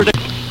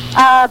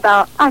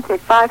About, I'd say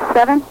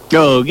 5'7".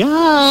 Go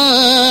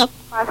gaga.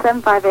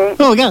 5'7", 5'8".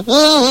 Go gaga.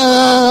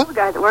 The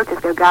guys at work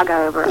just go gaga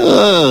over her.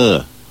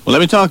 Well, let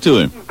me talk to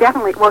him. She's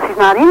definitely, well, she's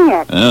not in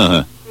yet.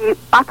 Uh-huh.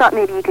 I thought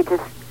maybe you could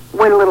just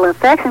win a little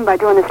affection by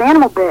doing this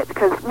animal bit,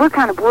 because we're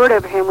kind of bored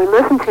over here, and we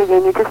listen to you,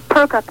 and you just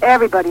perk up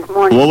everybody's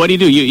morning. Well, what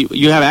do?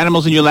 You have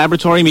animals in your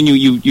laboratory? I mean,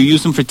 you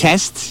use them for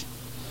tests?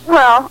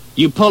 Well...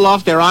 You pull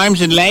off their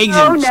arms and legs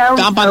and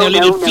stomp on their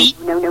little feet?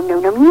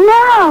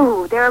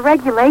 No, there are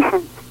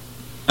regulations.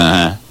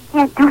 Uh-huh. You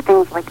can't do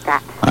things like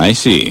that. I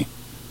see.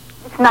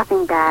 It's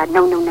nothing bad.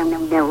 No.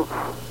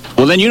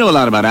 Well, then you know a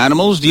lot about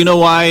animals. Do you know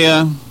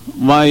why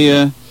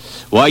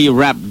you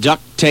wrap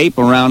duct tape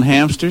around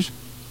hamsters?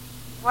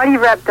 Why do you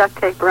wrap duct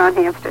tape around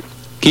hamsters?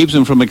 Keeps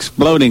them from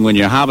exploding when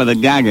you're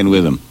hobba-the-gagging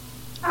with them.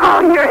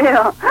 Oh, you're ill.